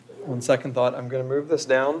On second thought, I'm going to move this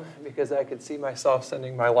down because I could see myself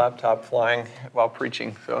sending my laptop flying while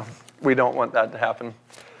preaching, so we don't want that to happen.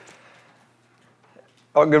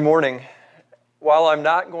 Oh, good morning. While I'm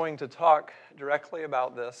not going to talk directly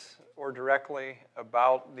about this or directly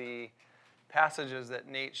about the passages that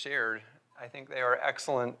Nate shared, I think they are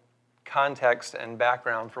excellent context and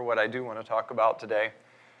background for what I do want to talk about today.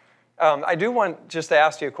 I do want just to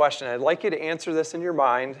ask you a question. I'd like you to answer this in your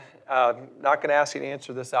mind. Not going to ask you to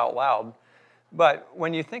answer this out loud. But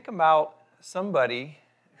when you think about somebody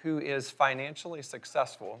who is financially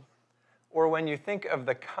successful, or when you think of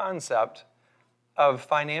the concept of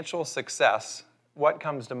financial success, what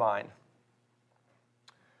comes to mind?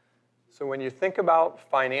 So when you think about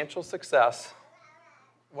financial success,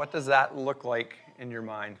 what does that look like in your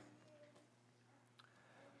mind?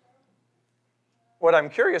 What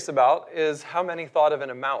I'm curious about is how many thought of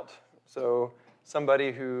an amount. So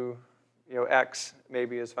somebody who, X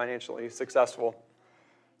maybe is financially successful.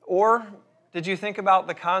 Or did you think about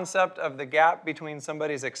the concept of the gap between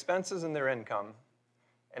somebody's expenses and their income?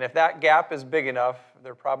 And if that gap is big enough,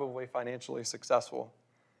 they're probably financially successful.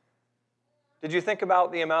 Did you think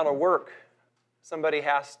about the amount of work somebody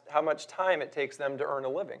has, how much time it takes them to earn a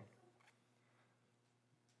living?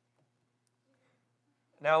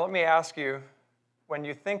 Now let me ask you, when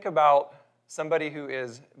you think about somebody who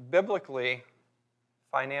is biblically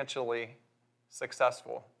financially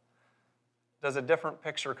successful, does a different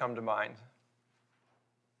picture come to mind?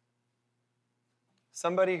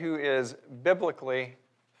 Somebody who is biblically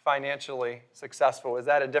financially successful, is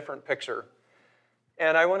that a different picture?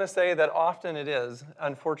 And I want to say that often it is,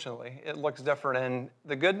 unfortunately. It looks different. And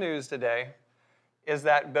the good news today is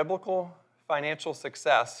that biblical financial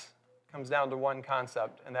success comes down to one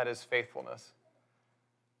concept, and that is faithfulness.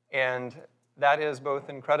 And that is both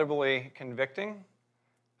incredibly convicting,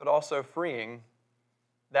 but also freeing,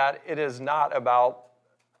 that it is not about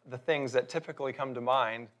the things that typically come to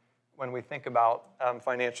mind when we think about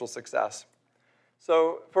financial success.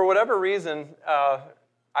 So for whatever reason,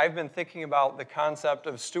 I've been thinking about the concept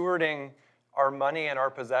of stewarding our money and our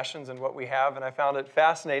possessions and what we have, and I found it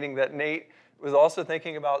fascinating that Nate was also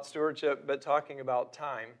thinking about stewardship, but talking about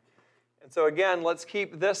time. And so again, let's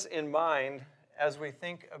keep this in mind as we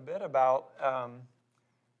think a bit about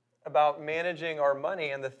managing our money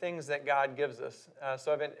and the things that God gives us.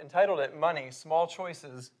 So I've entitled it Money, Small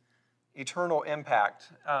Choices, Eternal Impact.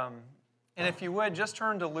 And if you would, just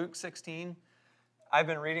turn to Luke 16. I've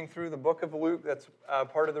been reading through the book of Luke. That's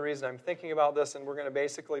part of the reason I'm thinking about this, and we're going to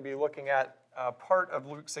basically be looking at part of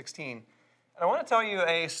Luke 16. And I want to tell you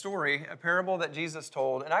a story, a parable that Jesus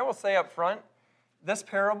told. And I will say up front, this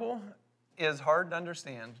parable is hard to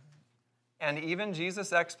understand. And even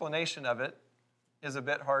Jesus' explanation of it is a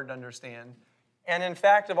bit hard to understand. And in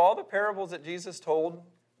fact, of all the parables that Jesus told,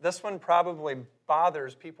 this one probably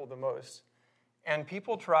bothers people the most. And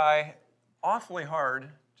people try awfully hard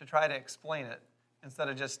to try to explain it instead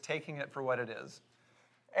of just taking it for what it is.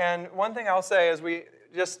 And one thing I'll say is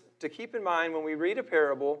just to keep in mind when we read a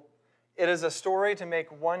parable, it is a story to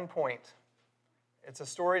make one point. It's a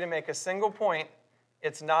story to make a single point.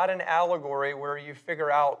 It's not an allegory where you figure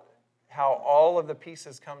out how all of the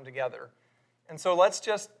pieces come together. And so let's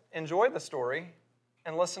just enjoy the story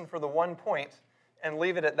and listen for the one point and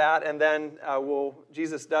leave it at that. And then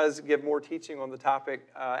Jesus does give more teaching on the topic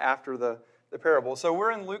after the parable. So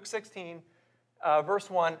we're in Luke 16, verse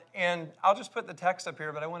 1. And I'll just put the text up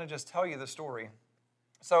here, but I want to just tell you the story.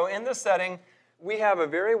 So in this setting, we have a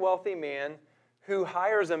very wealthy man who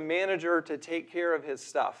hires a manager to take care of his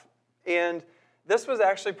stuff. And this was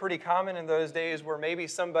actually pretty common in those days where maybe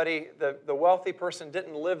somebody, the wealthy person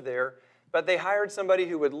didn't live there, but they hired somebody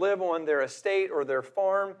who would live on their estate or their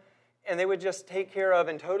farm, and they would just take care of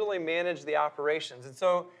and totally manage the operations. And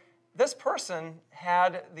so this person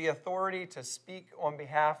had the authority to speak on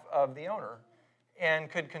behalf of the owner and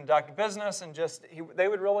could conduct business and they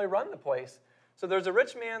would really run the place. So there's a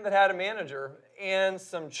rich man that had a manager, and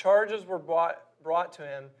some charges were brought to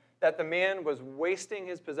him that the man was wasting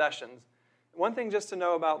his possessions. One thing just to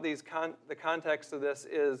know about the context of this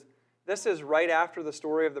is right after the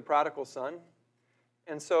story of the prodigal son.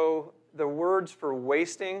 And so the words for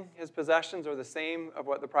wasting his possessions are the same of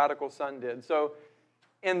what the prodigal son did. So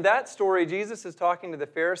in that story, Jesus is talking to the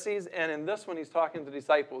Pharisees, and in this one, he's talking to the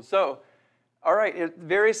disciples. So, all right,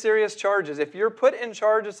 very serious charges. If you're put in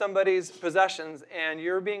charge of somebody's possessions and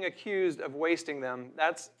you're being accused of wasting them,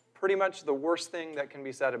 that's pretty much the worst thing that can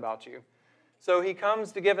be said about you. So he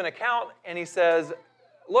comes to give an account, and he says,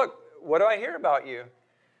 look, what do I hear about you?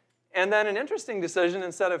 And then an interesting decision,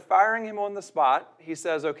 instead of firing him on the spot, he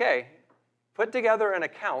says, okay, put together an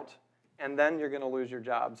account and then you're going to lose your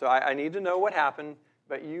job. So I need to know what happened,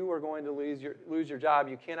 but you are going to lose your job.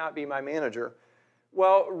 You cannot be my manager.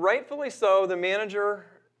 Well, rightfully so, the manager,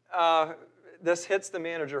 this hits the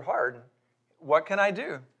manager hard. What can I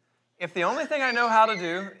do? If the only thing I know how to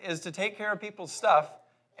do is to take care of people's stuff,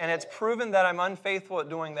 and it's proven that I'm unfaithful at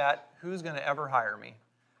doing that, who's going to ever hire me?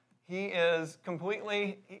 He's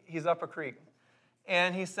up a creek.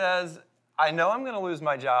 And he says, I know I'm going to lose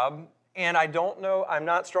my job, and I don't know, I'm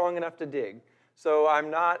not strong enough to dig. So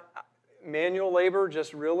manual labor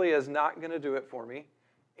just really is not going to do it for me.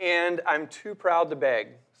 And I'm too proud to beg.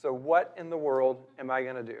 So what in the world am I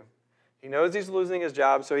going to do? He knows he's losing his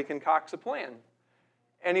job, so he concocts a plan.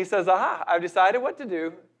 And he says, I've decided what to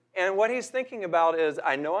do. And what he's thinking about is,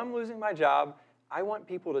 I know I'm losing my job. I want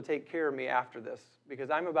people to take care of me after this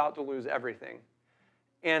because I'm about to lose everything.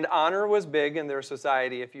 And honor was big in their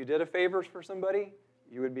society. If you did a favor for somebody,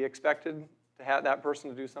 you would be expected to have that person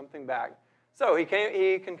to do something back. So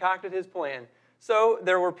he concocted his plan. So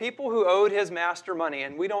there were people who owed his master money,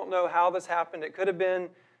 and we don't know how this happened. It could have been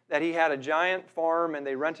that he had a giant farm and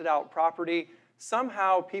they rented out property.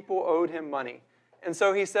 Somehow people owed him money. And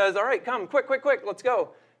so he says, all right, come, quick, let's go.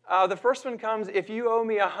 The first one comes, if you owe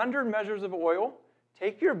me 100 measures of oil,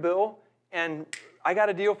 take your bill, and I got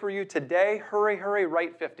a deal for you today. Hurry,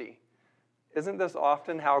 write 50. Isn't this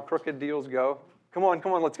often how crooked deals go? Come on,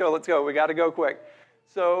 let's go. We got to go quick.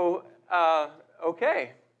 So,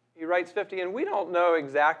 okay. He writes 50, and we don't know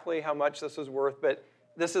exactly how much this is worth, but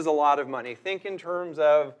this is a lot of money. Think in terms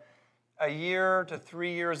of a year to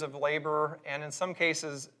 3 years of labor, and in some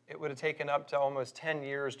cases, it would have taken up to almost 10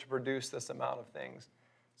 years to produce this amount of things.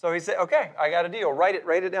 So he said, okay, I got a deal. Write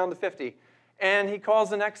it down to 50. And he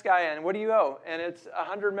calls the next guy in. What do you owe? And it's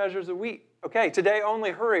 100 measures of wheat. Okay, today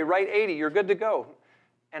only, hurry, write 80. You're good to go.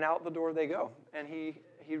 And out the door they go. And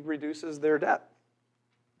he reduces their debt.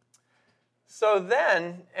 So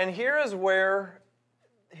then, and here's where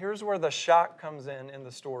the shock comes in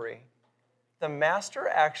the story. The master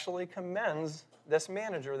actually commends this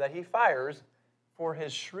manager that he fires for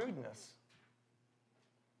his shrewdness.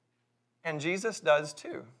 And Jesus does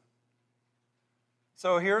too.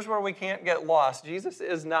 So here's where we can't get lost. Jesus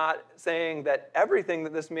is not saying that everything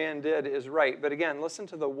that this man did is right. But again, listen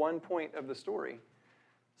to the one point of the story.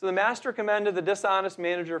 So the master commended the dishonest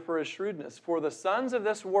manager for his shrewdness. For the sons of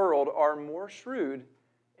this world are more shrewd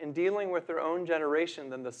in dealing with their own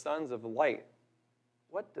generation than the sons of light.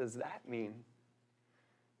 What does that mean?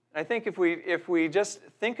 I think if we just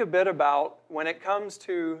think a bit about when it comes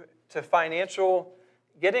to financial,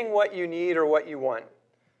 getting what you need or what you want,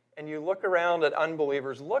 and you look around at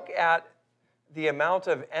unbelievers, look at the amount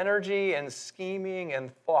of energy and scheming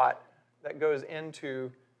and thought that goes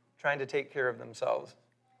into trying to take care of themselves.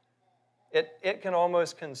 It can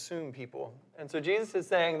almost consume people. And so Jesus is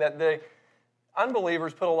saying that the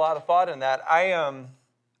unbelievers put a lot of thought in that.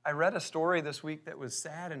 I read a story this week that was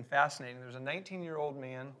sad and fascinating. There's a 19-year-old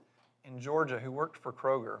man in Georgia who worked for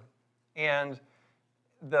Kroger. And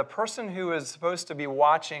the person who was supposed to be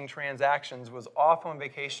watching transactions was off on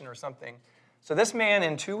vacation or something. So this man,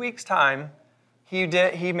 in 2 weeks' time, he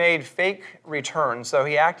made fake returns. So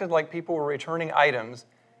he acted like people were returning items,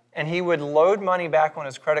 and he would load money back on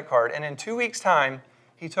his credit card. And in 2 weeks' time,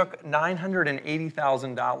 he took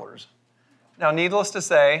 $980,000. Now, needless to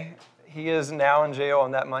say, he is now in jail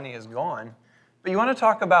and that money is gone. But you want to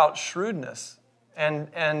talk about shrewdness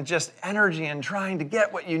and just energy and trying to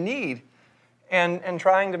get what you need and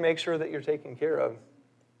trying to make sure that you're taken care of.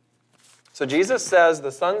 So Jesus says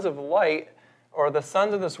the sons of light, or the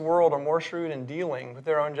sons of this world, are more shrewd in dealing with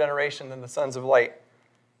their own generation than the sons of light.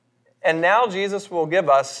 And now Jesus will give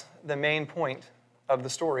us the main point of the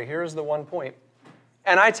story. Here's the one point.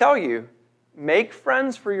 And I tell you, make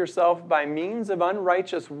friends for yourself by means of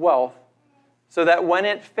unrighteous wealth, so that when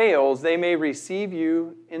it fails, they may receive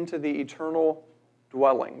you into the eternal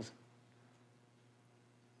dwellings.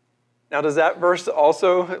 Now, does that verse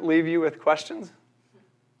also leave you with questions?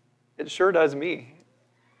 It sure does me.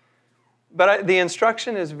 But the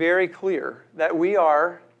instruction is very clear that we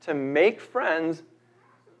are to make friends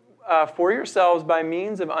for yourselves by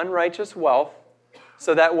means of unrighteous wealth,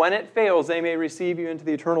 so that when it fails, they may receive you into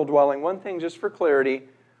the eternal dwelling. One thing, just for clarity,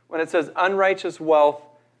 when it says unrighteous wealth,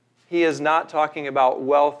 he is not talking about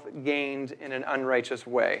wealth gained in an unrighteous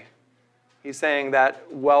way. He's saying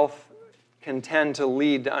that wealth can tend to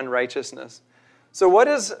lead to unrighteousness. So what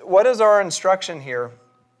is our instruction here?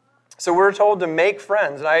 So we're told to make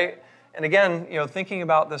friends. And again, thinking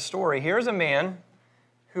about this story, here's a man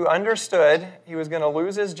who understood he was going to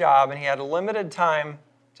lose his job and he had a limited time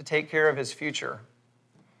to take care of his future.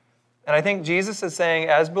 And I think Jesus is saying,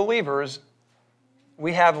 as believers,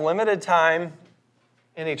 we have limited time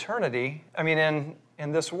in eternity, in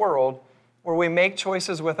this world, where we make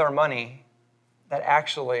choices with our money that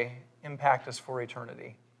actually impact us for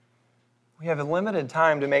eternity. We have a limited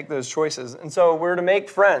time to make those choices. And so we're to make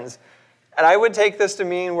friends. And I would take this to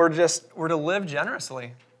mean we're to live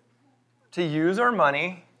generously, to use our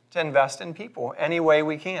money to invest in people any way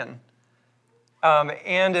we can.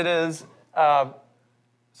 And it is,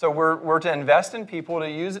 so we're to invest in people, to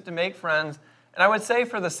use it to make friends. And I would say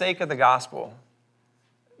for the sake of the gospel,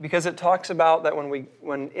 because it talks about that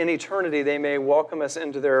when in eternity they may welcome us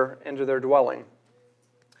into their dwelling.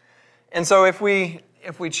 And so if we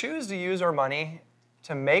choose to use our money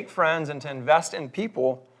to make friends and to invest in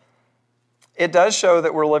people, it does show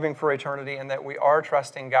that we're living for eternity and that we are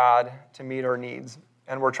trusting God to meet our needs.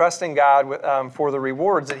 And we're trusting God for the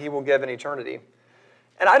rewards that He will give in eternity.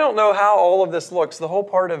 And I don't know how all of this looks. The whole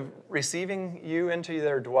part of receiving you into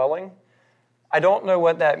their dwelling, I don't know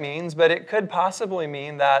what that means, but it could possibly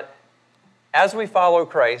mean that as we follow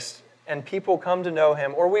Christ and people come to know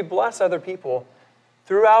Him, or we bless other people,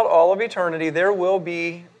 throughout all of eternity, there will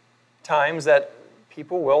be times that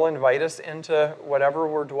people will invite us into whatever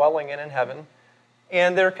we're dwelling in heaven,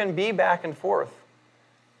 and there can be back and forth.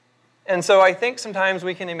 And so I think sometimes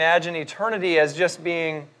we can imagine eternity as just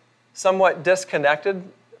being somewhat disconnected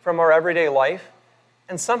from our everyday life,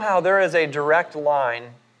 and somehow there is a direct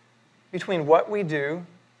line between what we do,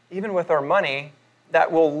 even with our money,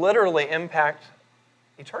 that will literally impact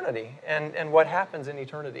eternity and what happens in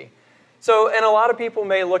eternity. So, and a lot of people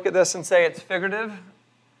may look at this and say it's figurative.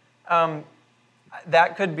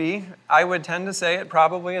 That could be. I would tend to say it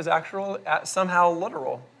probably is actual, somehow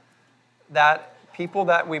literal. That people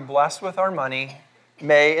that we bless with our money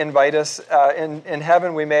may invite us, in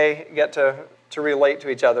heaven we may get to relate to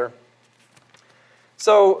each other.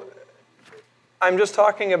 So, I'm just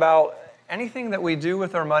talking about anything that we do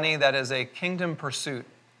with our money that is a kingdom pursuit,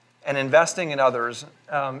 and investing in others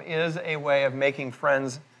is a way of making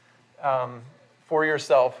friends for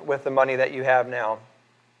yourself with the money that you have now.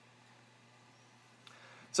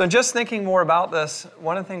 So just thinking more about this,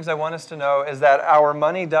 one of the things I want us to know is that our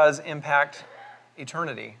money does impact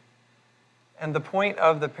eternity. And the point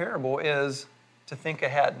of the parable is to think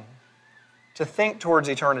ahead, to think towards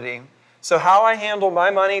eternity. So how I handle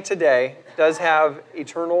my money today does have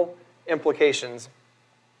eternal implications.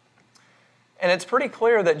 And it's pretty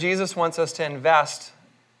clear that Jesus wants us to invest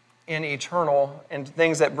in eternal and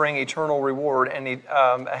things that bring eternal reward and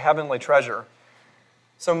a heavenly treasure.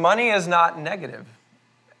 So money is not negative.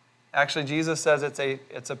 Actually, Jesus says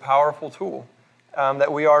it's a powerful tool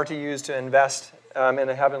that we are to use to invest in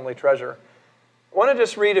a heavenly treasure. I want to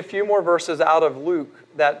just read a few more verses out of Luke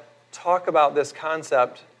that talk about this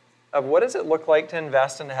concept of what does it look like to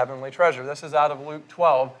invest in a heavenly treasure. This is out of Luke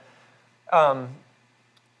 12.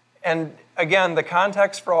 And again, the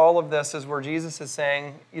context for all of this is where Jesus is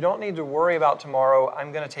saying, you don't need to worry about tomorrow,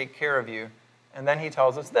 I'm going to take care of you. And then He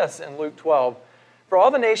tells us this in Luke 12. For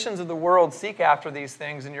all the nations of the world seek after these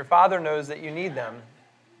things, and your Father knows that you need them.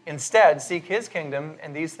 Instead, seek His kingdom,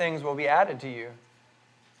 and these things will be added to you.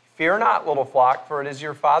 Fear not, little flock, for it is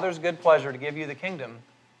your Father's good pleasure to give you the kingdom.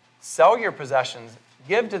 Sell your possessions,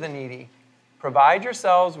 give to the needy. Provide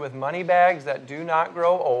yourselves with money bags that do not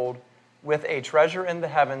grow old, with a treasure in the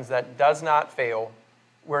heavens that does not fail,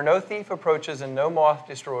 where no thief approaches and no moth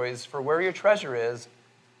destroys. For where your treasure is,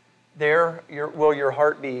 there will your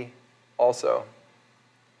heart be also.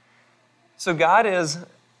 So God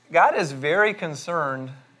is very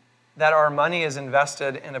concerned that our money is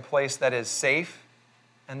invested in a place that is safe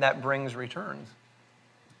and that brings returns.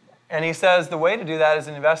 And He says the way to do that is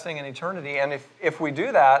investing in eternity. And if we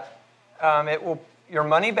do that, your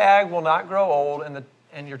money bag will not grow old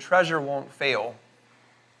and your treasure won't fail.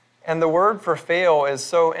 And the word for fail is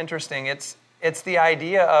so interesting. It's the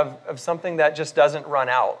idea of something that just doesn't run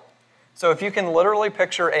out. So if you can literally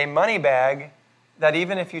picture a money bag that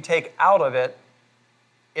even if you take out of it,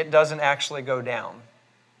 it doesn't actually go down.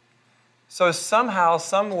 So somehow,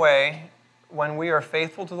 some way, when we are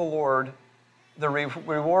faithful to the Lord, the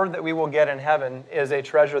reward that we will get in heaven is a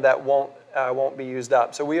treasure that won't be used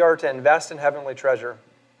up. So we are to invest in heavenly treasure.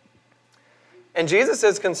 And Jesus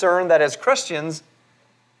is concerned that as Christians,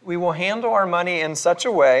 we will handle our money in such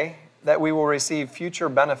a way that we will receive future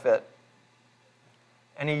benefit.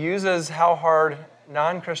 And He uses how hard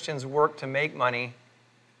non-Christians work to make money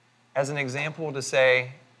as an example to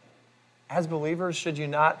say, as believers, should you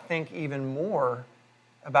not think even more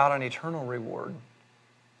about an eternal reward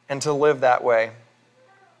and to live that way?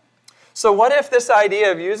 So what if this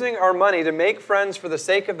idea of using our money to make friends for the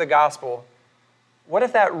sake of the gospel, what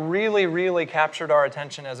if that really, really captured our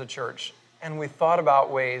attention as a church? and we thought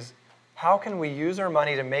about ways, how can we use our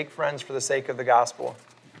money to make friends for the sake of the gospel?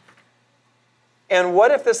 And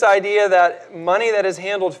what if this idea that money that is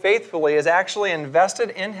handled faithfully is actually invested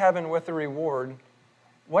in heaven with a reward?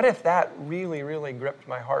 What if that really, really gripped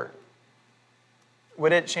my heart?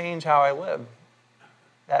 Would it change how I live?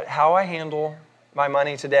 That how I handle my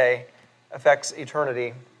money today affects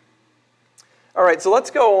eternity. All right, so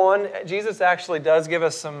let's go on. Jesus actually does give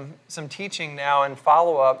us some teaching now and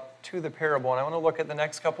follow-up to the parable. And I want to look at the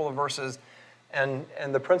next couple of verses and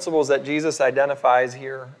the principles that Jesus identifies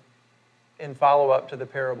here in follow-up to the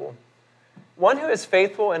parable. One who is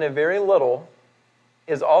faithful in a very little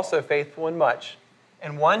is also faithful in much.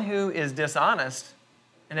 And one who is dishonest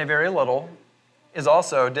in a very little is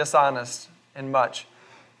also dishonest in much.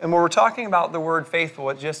 And when we're talking about the word faithful,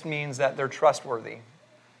 it just means that they're trustworthy.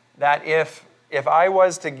 That if I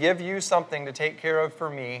was to give you something to take care of for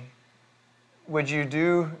me, would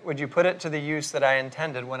you put it to the use that I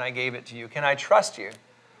intended when I gave it to you? Can I trust you?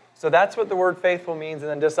 So that's what the word faithful means, and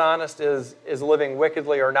then dishonest is living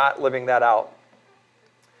wickedly or not living that out.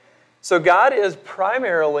 So God is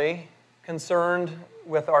primarily concerned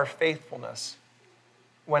with our faithfulness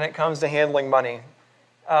when it comes to handling money.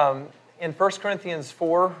 In 1 Corinthians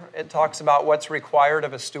 4, it talks about what's required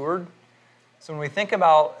of a steward. So when we think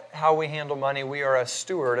about how we handle money, we are a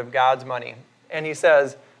steward of God's money. And he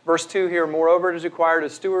says, verse 2 here, moreover it is required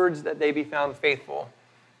of stewards that they be found faithful.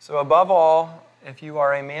 So above all, if you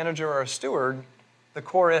are a manager or a steward, the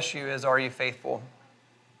core issue is, are you faithful?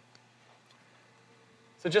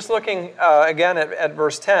 So just looking again at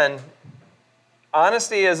verse 10,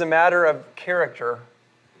 honesty is a matter of character.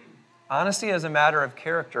 Honesty is a matter of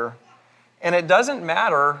character. And it doesn't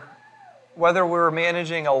matter whether we're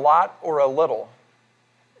managing a lot or a little.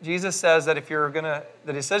 Jesus says that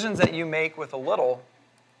the decisions that you make with a little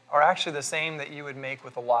are actually the same that you would make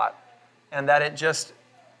with a lot. And that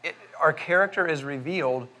our character is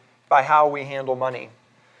revealed by how we handle money.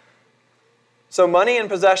 So money and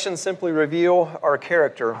possessions simply reveal our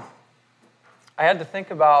character. I had to think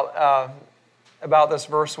about this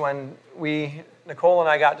verse when Nicole and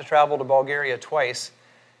I got to travel to Bulgaria twice.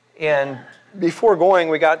 And before going,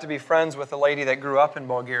 we got to be friends with a lady that grew up in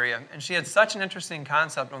Bulgaria. And she had such an interesting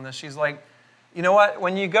concept on this. She's like, you know what?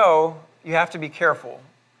 When you go, you have to be careful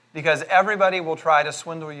because everybody will try to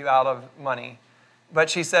swindle you out of money. But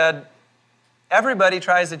she said, everybody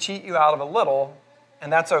tries to cheat you out of a little,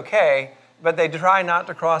 and that's okay, but they try not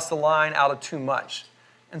to cross the line out of too much.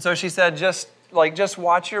 And so she said, just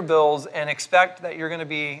watch your bills and expect that you're going to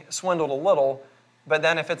be swindled a little, but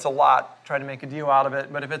then if it's a lot, try to make a deal out of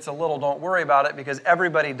it. But if it's a little, don't worry about it because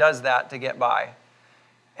everybody does that to get by.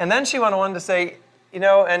 And then she went on to say,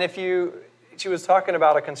 she was talking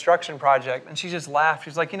about a construction project, and she just laughed.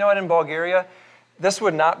 She's like, you know what, in Bulgaria, this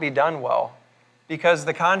would not be done well because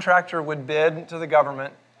the contractor would bid to the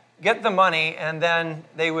government, get the money, and then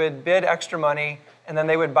they would bid extra money, and then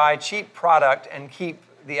they would buy cheap product and keep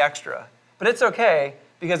the extra. But it's okay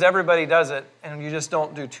because everybody does it, and you just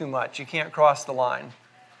don't do too much. You can't cross the line.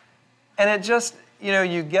 And it just,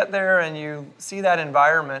 you get there and you see that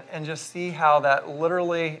environment and just see how that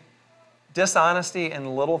literally dishonesty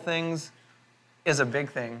in little things is a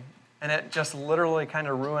big thing. And it just literally kind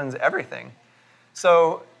of ruins everything.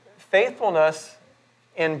 So faithfulness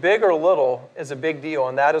in big or little is a big deal,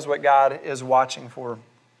 and that is what God is watching for.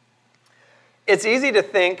 It's easy to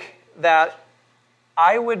think that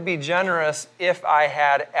I would be generous if I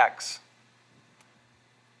had X.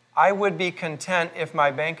 I would be content if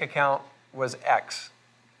my bank account was X.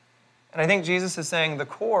 And I think Jesus is saying the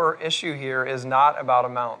core issue here is not about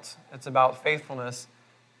amounts. It's about faithfulness.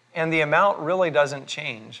 And the amount really doesn't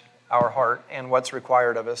change our heart and what's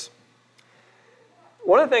required of us.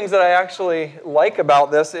 One of the things that I actually like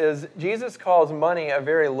about this is Jesus calls money a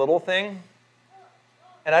very little thing.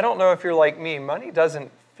 And I don't know if you're like me, money doesn't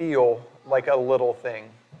feel like a little thing.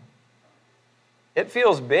 It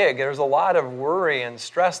feels big. There's a lot of worry and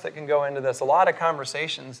stress that can go into this, a lot of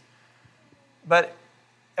conversations. But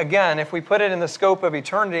again, if we put it in the scope of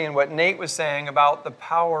eternity and what Nate was saying about the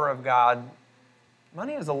power of God,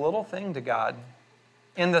 money is a little thing to God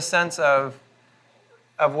in the sense of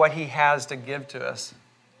what he has to give to us.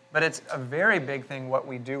 But it's a very big thing what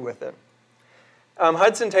we do with it.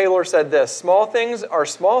 Hudson Taylor said this, small things are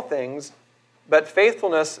small things, but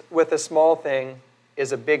faithfulness with a small thing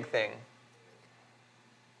is a big thing.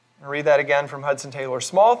 I'll read that again from Hudson Taylor.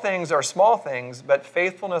 Small things are small things, but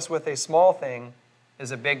faithfulness with a small thing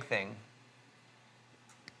is a big thing.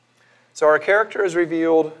 So our character is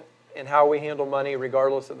revealed in how we handle money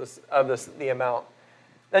regardless of the amount.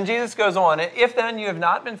 Then Jesus goes on, if then you have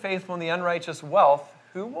not been faithful in the unrighteous wealth,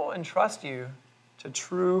 who will entrust you to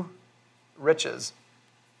true riches?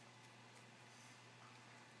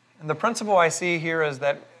 And the principle I see here is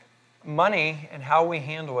that money and how we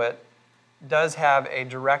handle it does have a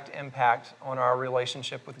direct impact on our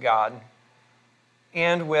relationship with God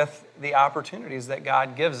and with the opportunities that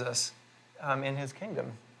God gives us in His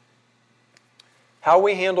kingdom. How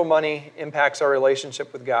we handle money impacts our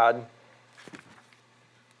relationship with God.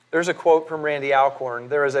 There's a quote from Randy Alcorn.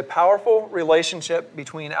 There is a powerful relationship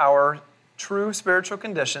between our true spiritual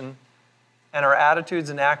condition and our attitudes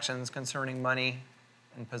and actions concerning money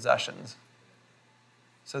and possessions.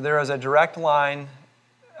 So there is a direct line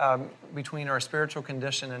between our spiritual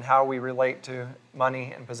condition and how we relate to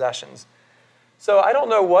money and possessions. So I don't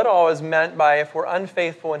know what all is meant by if we're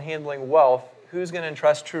unfaithful in handling wealth, who's going to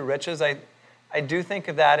entrust true riches? I do think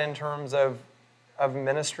of that in terms of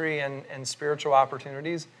ministry and spiritual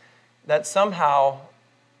opportunities, that somehow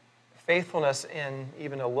faithfulness in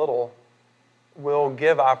even a little will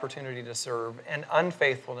give opportunity to serve, and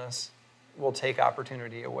unfaithfulness will take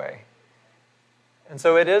opportunity away. And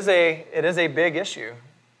so it is a big issue,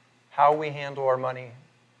 how we handle our money.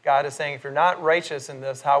 God is saying, if you're not righteous in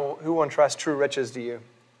this, who will entrust true riches to you?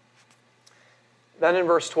 Then in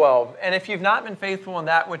verse 12, and if you've not been faithful in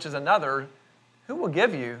that which is another, who will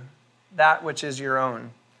give you that which is your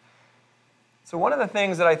own? So one of the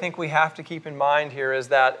things that I think we have to keep in mind here is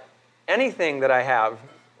that anything that I have,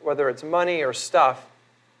 whether it's money or stuff,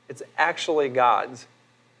 it's actually God's.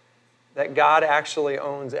 That God actually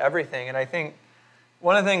owns everything. And I think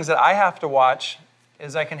one of the things that I have to watch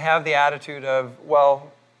is I can have the attitude of,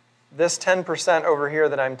 well, this 10% over here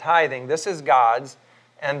that I'm tithing, this is God's,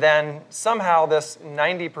 and then somehow this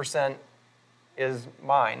 90% is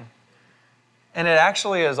mine. And it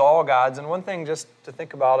actually is all God's. And one thing just to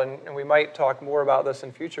think about, and we might talk more about this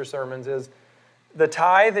in future sermons, is the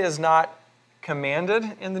tithe is not commanded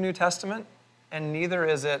in the New Testament, and neither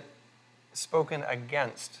is it spoken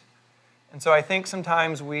against. And so I think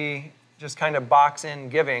sometimes we just kind of box in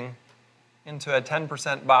giving into a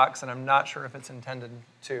 10% box, and I'm not sure if it's intended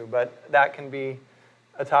to, but that can be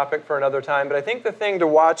a topic for another time. But I think the thing to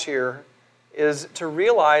watch here is to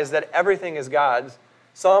realize that everything is God's.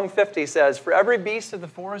 Psalm 50 says, for every beast of the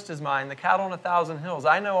forest is mine, the cattle on 1,000 hills.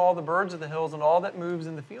 I know all the birds of the hills, and all that moves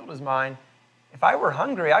in the field is mine. If I were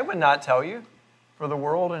hungry, I would not tell you, for the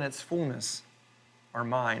world and its fullness are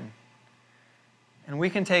mine. And we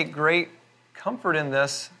can take great comfort in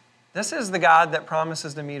this. This is the God that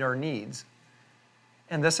promises to meet our needs.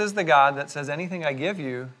 And this is the God that says, anything I give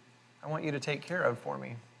you, I want you to take care of for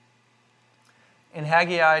me. In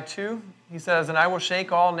Haggai 2, he says, and I will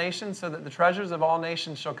shake all nations so that the treasures of all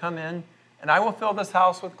nations shall come in, and I will fill this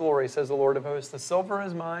house with glory, says the Lord of hosts. The silver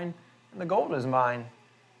is mine, and the gold is mine,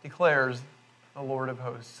 declares the Lord of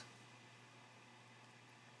hosts.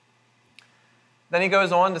 Then he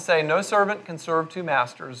goes on to say, no servant can serve two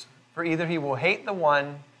masters, for either he will hate the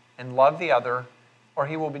one and love the other, or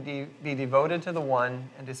he will be devoted to the one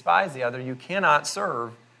and despise the other. You cannot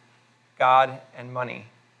serve God and money.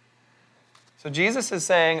 So Jesus is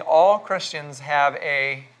saying all Christians have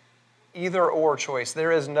a either-or choice.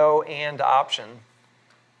 There is no and option.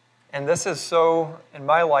 And this is so, in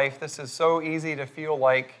my life, this is so easy to feel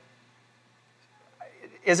like,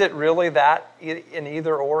 is it really that in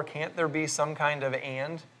either-or? Can't there be some kind of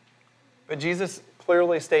and? But Jesus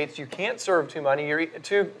clearly states you can't serve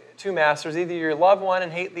two masters. Either you love one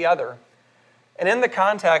and hate the other. And in the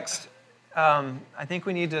context, I think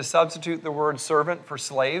we need to substitute the word servant for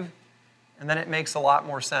slave, and then it makes a lot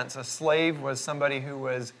more sense. A slave was somebody who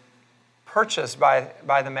was purchased by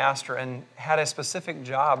the master and had a specific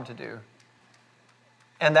job to do.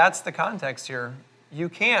 And that's the context here.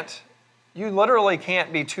 You literally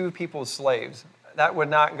can't be two people's slaves. That would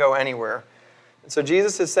not go anywhere. And so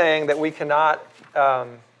Jesus is saying that we cannot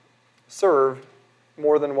serve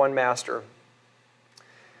more than one master.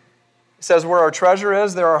 He says, where our treasure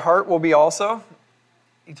is, there our heart will be also.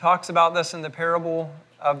 He talks about this in the parable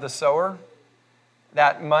of the sower,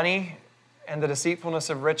 that money and the deceitfulness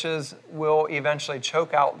of riches will eventually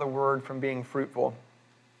choke out the word from being fruitful.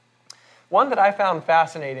 One that I found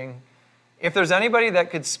fascinating, if there's anybody that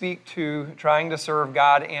could speak to trying to serve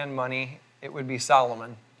God and money, it would be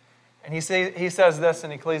Solomon. And he says this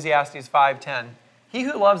in Ecclesiastes 5:10, he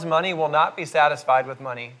who loves money will not be satisfied with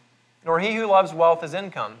money, nor he who loves wealth as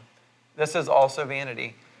income. This is also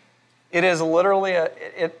vanity. It is literally,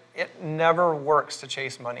 it never works to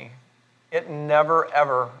chase money. It never,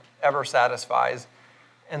 ever, ever satisfies.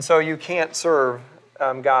 And so you can't serve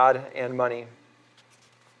God and money.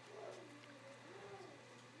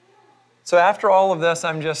 So after all of this,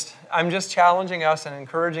 I'm just challenging us and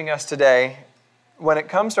encouraging us today. when it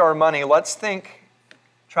comes to our money,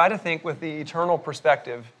 try to think with the eternal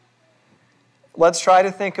perspective. Let's try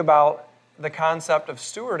to think about the concept of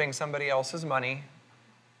stewarding somebody else's money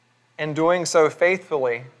and doing so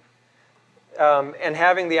faithfully, and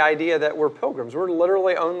having the idea that we're pilgrims. We're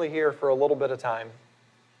literally only here for a little bit of time.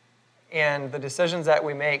 And the decisions that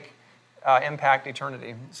we make impact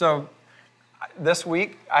eternity. So this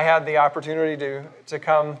week, I had the opportunity to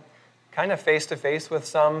come kind of face-to-face with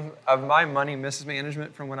some of my money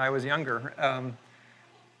mismanagement from when I was younger.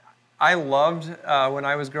 I loved, when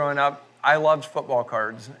I was growing up, I loved football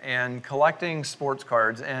cards and collecting sports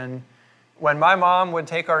cards. And when my mom would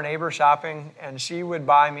take our neighbor shopping and she would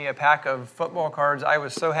buy me a pack of football cards, I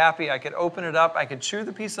was so happy. I could open it up, I could chew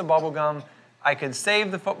the piece of bubble gum, I could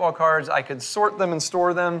save the football cards, I could sort them and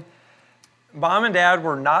store them. Mom and Dad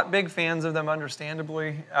were not big fans of them,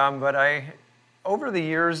 understandably, but over the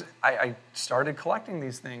years, I started collecting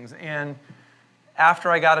these things. And after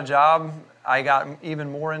I got a job, I got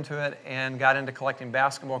even more into it and got into collecting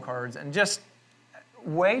basketball cards, and just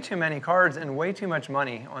way too many cards and way too much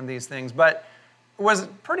money on these things. But was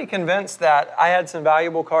pretty convinced that I had some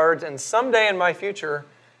valuable cards, and someday in my future,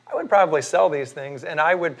 I would probably sell these things and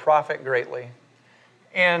I would profit greatly.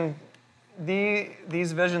 And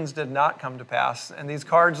these visions did not come to pass, and these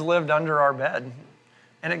cards lived under our bed.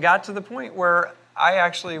 And it got to the point where I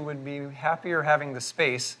actually would be happier having the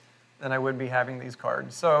space than I would be having these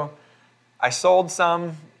cards. So I sold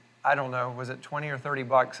some, I don't know, was it 20 or 30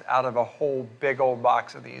 bucks out of a whole big old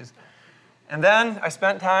box of these. And then I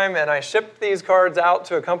spent time and I shipped these cards out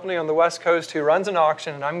to a company on the West Coast who runs an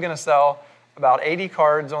auction, and I'm going to sell about 80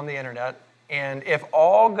 cards on the internet. And if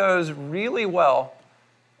all goes really well,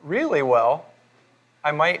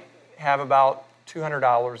 I might have about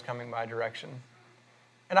 $200 coming my direction.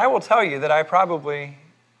 And I will tell you that I probably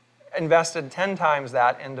invested 10 times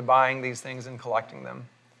that into buying these things and collecting them.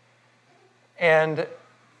 And,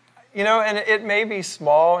 and it may be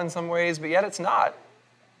small in some ways, but yet it's not.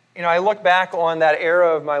 I look back on that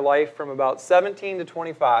era of my life from about 17 to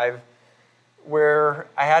 25, where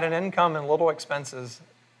I had an income and little expenses,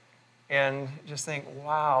 and just think,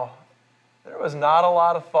 wow, there was not a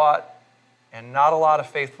lot of thought and not a lot of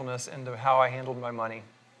faithfulness into how I handled my money.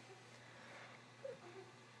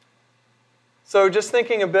 So just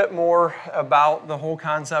thinking a bit more about the whole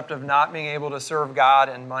concept of not being able to serve God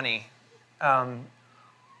and money.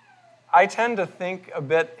 I tend to think a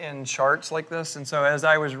bit in charts like this, and so as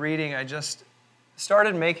I was reading, I just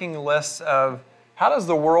started making lists of how does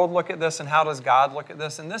the world look at this and how does God look at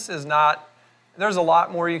this? And this is not, there's a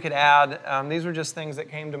lot more you could add. These were just things that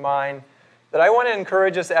came to mind. But I want to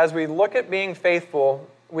encourage us as we look at being faithful,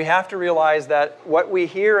 we have to realize that what we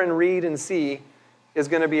hear and read and see is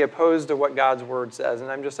going to be opposed to what God's Word says. And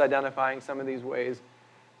I'm just identifying some of these ways.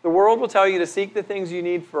 The world will tell you to seek the things you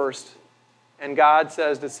need first, and God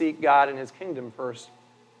says to seek God and His kingdom first.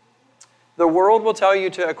 The world will tell you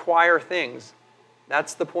to acquire things.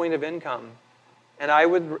 That's the point of income. And I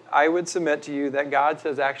would submit to you that God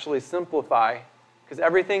says actually simplify, because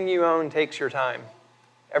everything you own takes your time.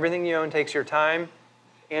 Everything you own takes your time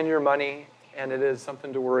and your money, and it is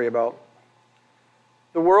something to worry about.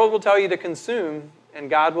 The world will tell you to consume, and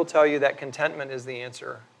God will tell you that contentment is the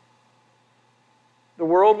answer. The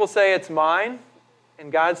world will say it's mine, and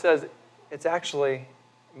God says it's actually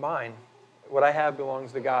mine. What I have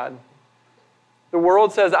belongs to God. The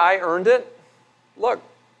world says I earned it. Look,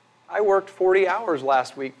 I worked 40 hours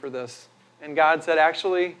last week for this, and God said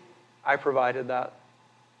actually I provided that.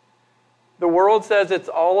 The world says it's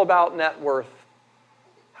all about net worth.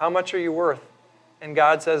 How much are you worth? And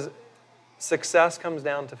God says success comes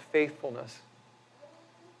down to faithfulness.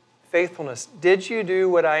 Faithfulness. Did you do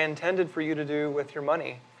what I intended for you to do with your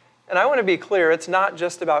money? And I want to be clear, it's not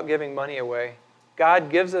just about giving money away. God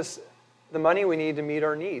gives us the money we need to meet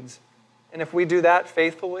our needs. And if we do that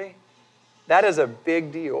faithfully, that is a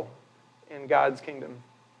big deal in God's kingdom.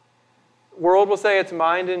 The world will say it's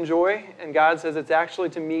mine to enjoy, and God says it's actually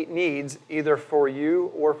to meet needs either for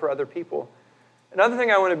you or for other people. Another thing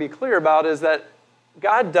I want to be clear about is that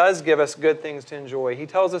God does give us good things to enjoy. He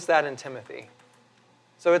tells us that in Timothy.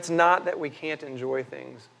 So it's not that we can't enjoy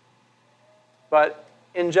things. But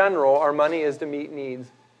in general, our money is to meet needs.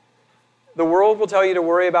 The world will tell you to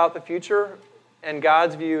worry about the future, and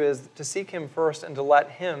God's view is to seek Him first and to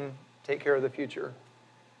let Him take care of the future.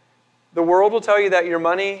 The world will tell you that your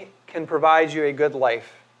money can provide you a good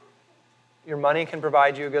life. Your money can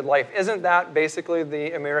provide you a good life. Isn't that basically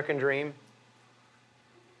the American dream?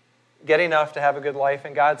 Get enough to have a good life.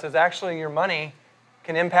 And God says, actually, your money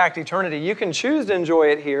can impact eternity. You can choose to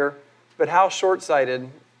enjoy it here, but how short-sighted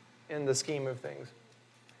in the scheme of things.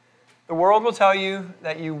 The world will tell you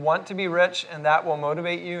that you want to be rich and that will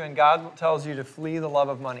motivate you, and God tells you to flee the love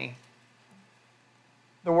of money.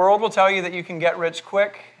 The world will tell you that you can get rich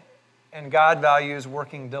quick, and God values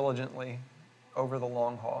working diligently over the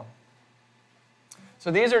long haul.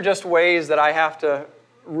 So these are just ways that I have to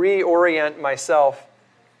reorient myself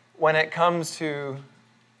when it comes to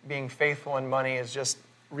being faithful in money, is just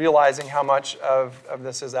realizing how much of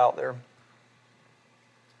this is out there.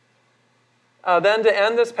 Then to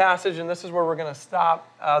end this passage, and this is where we're going to stop,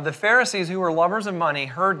 the Pharisees, who were lovers of money,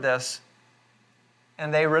 heard this,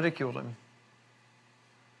 and they ridiculed him.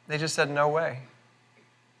 They just said, no way.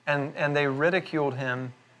 And they ridiculed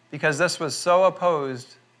him because this was so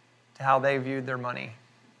opposed to how they viewed their money.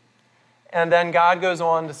 And then God goes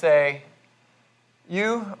on to say,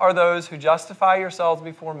 you are those who justify yourselves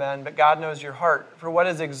before men, but God knows your heart. For what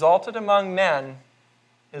is exalted among men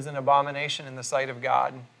is an abomination in the sight of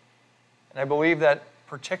God. And I believe that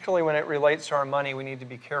particularly when it relates to our money, we need to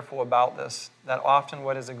be careful about this, that often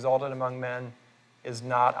what is exalted among men is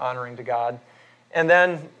not honoring to God. And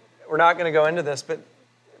then, we're not going to go into this, but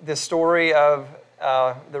the story of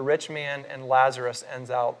the rich man and Lazarus ends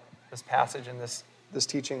out this passage and this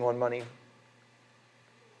teaching on money.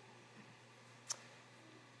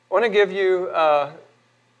 I want to give you,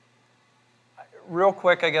 real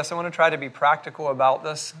quick, I guess I want to try to be practical about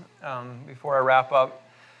this before I wrap up.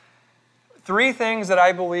 3 things that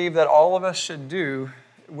I believe that all of us should do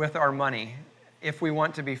with our money if we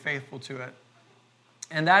want to be faithful to it.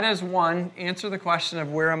 And that is, 1, answer the question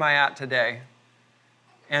of where am I at today?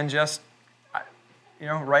 And just,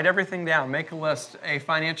 write everything down. Make a list, a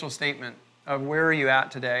financial statement of where are you at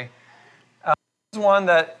today. This is one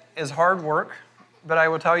that is hard work, but I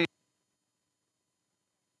will tell you,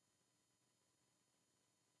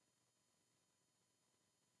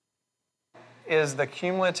 is the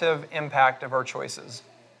cumulative impact of our choices.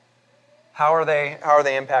 How are they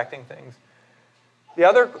impacting things?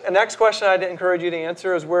 The next question I'd encourage you to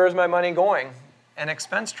answer is, where is my money going? An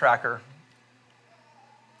expense tracker.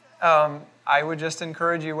 I would just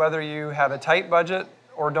encourage you, whether you have a tight budget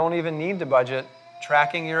or don't even need to budget,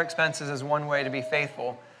 tracking your expenses is one way to be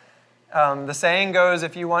faithful. The saying goes,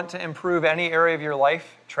 if you want to improve any area of your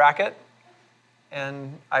life, track it.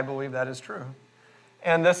 And I believe that is true.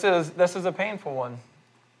 And this is a painful one.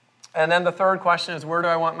 And then the third question is, where do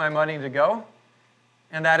I want my money to go?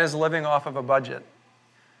 And that is living off of a budget.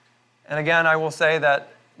 And again, I will say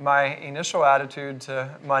that my initial attitude to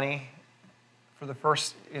money for the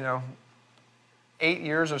first, 8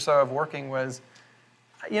 years or so of working was,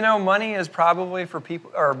 money is probably for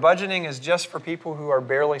people, or budgeting is just for people who are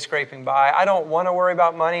barely scraping by. I don't want to worry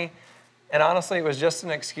about money. And honestly, it was just an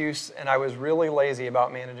excuse, and I was really lazy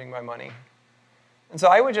about managing my money. And so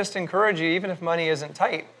I would just encourage you, even if money isn't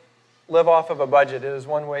tight, live off of a budget. It is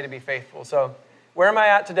one way to be faithful. So where am I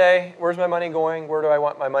at today? Where's my money going? Where do I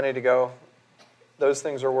want my money to go? Those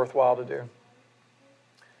things are worthwhile to do.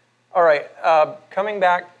 All right, coming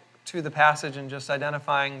back to the passage and just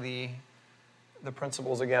identifying the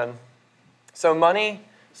principles again. So money,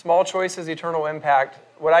 small choices, eternal impact.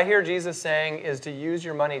 What I hear Jesus saying is to use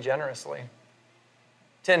your money generously,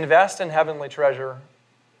 to invest in heavenly treasure,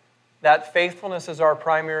 that faithfulness is our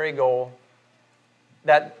primary goal,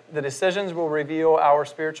 that the decisions will reveal our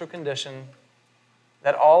spiritual condition,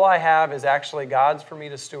 that all I have is actually God's for me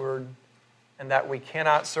to steward, and that we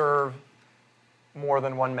cannot serve more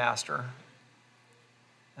than one master.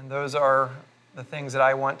 And those are the things that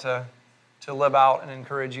I want to live out and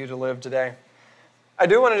encourage you to live today. I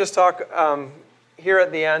do want to just talk here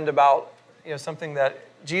at the end about something that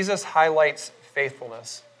Jesus highlights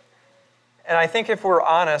faithfulness. And I think if we're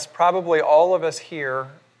honest, probably all of us here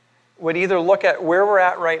would either look at where we're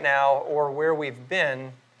at right now or where we've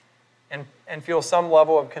been and feel some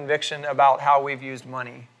level of conviction about how we've used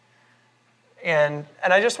money. And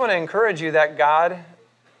I just want to encourage you that God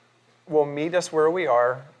will meet us where we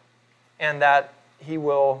are, and that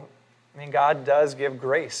God does give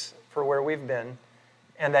grace for where we've been,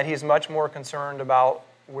 and that He's much more concerned about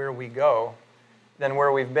where we go than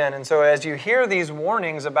where we've been. And so as you hear these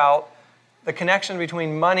warnings about the connection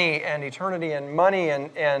between money and eternity and money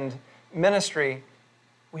and ministry,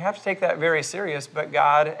 we have to take that very serious. But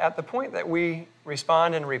God, at the point that we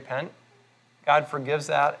respond and repent, God forgives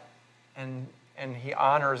that and He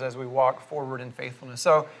honors as we walk forward in faithfulness.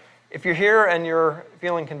 So if you're here and you're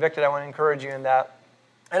feeling convicted, I want to encourage you in that.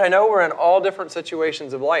 And I know we're in all different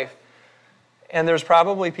situations of life. And there's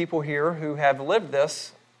probably people here who have lived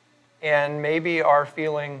this and maybe are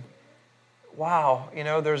feeling, wow,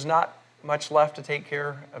 there's not much left to take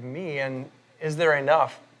care of me, and is there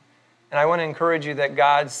enough? And I want to encourage you that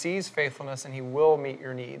God sees faithfulness and He will meet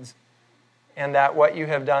your needs. and that what you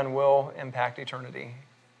have done will impact eternity.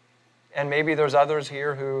 And maybe there's others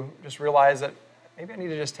here who just realize that maybe I need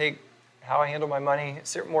to just take how I handle my money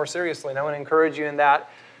more seriously, and I want to encourage you in that.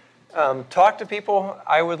 Talk to people.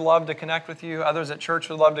 I would love to connect with you. Others at church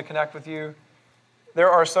would love to connect with you. There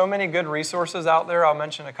are so many good resources out there. I'll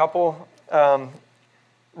mention a couple.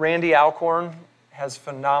 Randy Alcorn has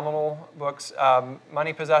phenomenal books.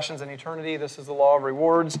 Money, Possessions, and Eternity. This is the Law of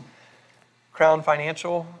Rewards. Crown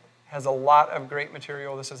Financial has a lot of great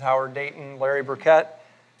material. This is Howard Dayton, Larry Burkett.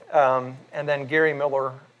 And then Gary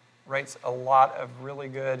Miller writes a lot of really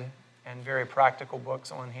good and very practical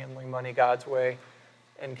books on handling money God's way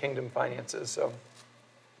and kingdom finances. So,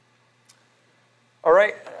 all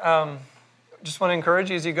right. Just want to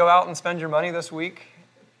encourage you as you go out and spend your money this week,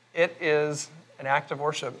 it is an act of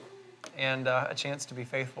worship and a chance to be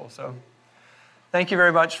faithful. So thank you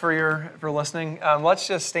very much for listening. Let's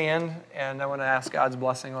just stand, and I want to ask God's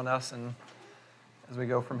blessing on us and as we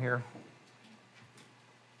go from here.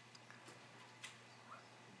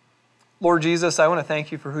 Lord Jesus, I want to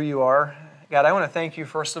thank you for who you are. God, I want to thank you,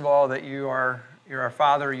 first of all, that you're our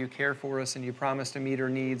Father, you care for us, and you promise to meet our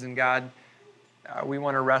needs. And God, we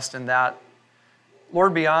want to rest in that.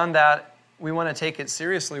 Lord, beyond that, we want to take it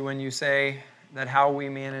seriously when you say that how we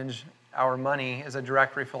manage our money is a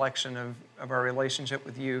direct reflection of our relationship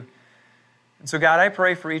with you. And so, God, I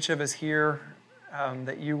pray for each of us here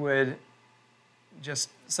that you would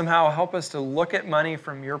just somehow help us to look at money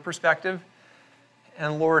from your perspective.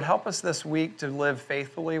 And Lord, help us this week to live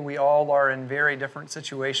faithfully. We all are in very different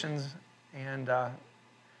situations. And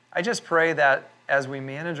I just pray that as we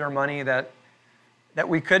manage our money, that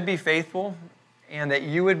we could be faithful and that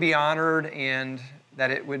you would be honored and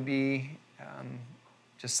that it would be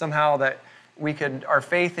just somehow that our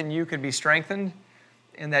faith in you could be strengthened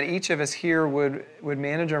and that each of us here would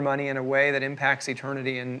manage our money in a way that impacts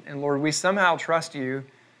eternity. And Lord, we somehow trust you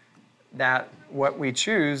that what we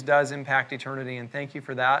choose does impact eternity, and thank you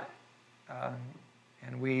for that.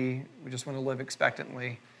 And we just want to live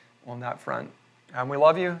expectantly on that front. We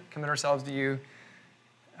love you, commit ourselves to you.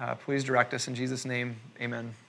 Please direct us in Jesus' name, amen.